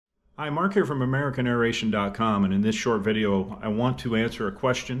Hi, Mark here from AmericanAeration.com, and in this short video I want to answer a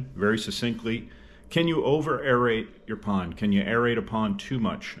question very succinctly. Can you over-aerate your pond? Can you aerate a pond too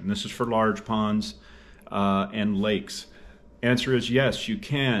much? And this is for large ponds and lakes. Answer is yes, you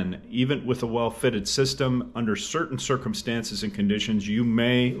can. Even with a well-fitted system, under certain circumstances and conditions, you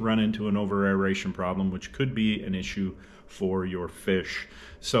may run into an over-aeration problem, which could be an issue for your fish.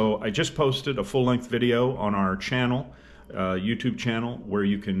 So I just posted a full-length video on our channel, YouTube channel, where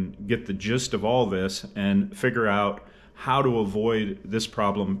you can get the gist of all this and figure out how to avoid this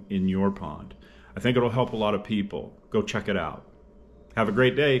problem in your pond. I think it'll help a lot of people. Go check it out. Have a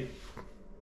great day.